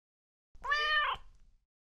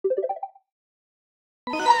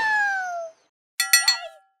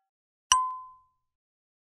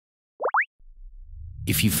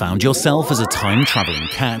If you found yourself as a time-traveling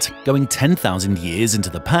cat going 10,000 years into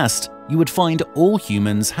the past, you would find all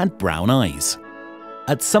humans had brown eyes.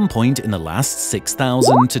 At some point in the last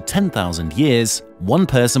 6,000 to 10,000 years, one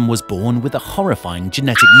person was born with a horrifying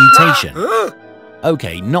genetic mutation.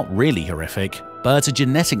 Okay, not really horrific, but a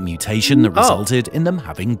genetic mutation that resulted in them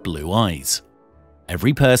having blue eyes.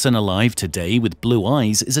 Every person alive today with blue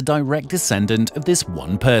eyes is a direct descendant of this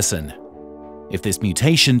one person. If this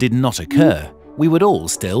mutation did not occur, we would all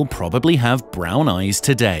still probably have brown eyes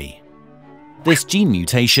today. This gene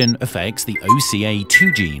mutation affects the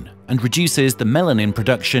OCA2 gene and reduces the melanin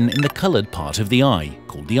production in the colored part of the eye,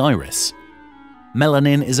 called the iris.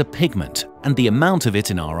 Melanin is a pigment, and the amount of it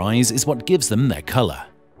in our eyes is what gives them their color.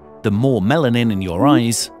 The more melanin in your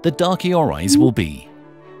eyes, the darker your eyes will be.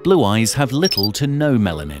 Blue eyes have little to no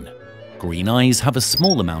melanin. Green eyes have a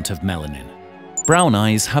small amount of melanin. Brown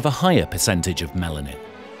eyes have a higher percentage of melanin.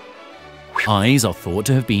 Eyes are thought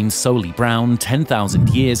to have been solely brown 10,000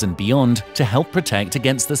 years and beyond to help protect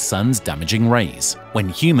against the sun's damaging rays, when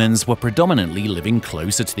humans were predominantly living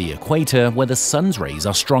closer to the equator where the sun's rays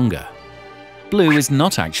are stronger. Blue is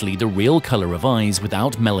not actually the real color of eyes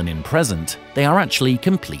without melanin present, they are actually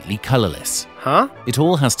completely colorless. It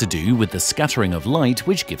all has to do with the scattering of light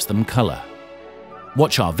which gives them color.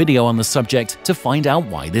 Watch our video on the subject to find out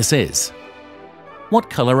why this is. What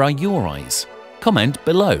color are your eyes? Comment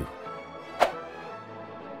below.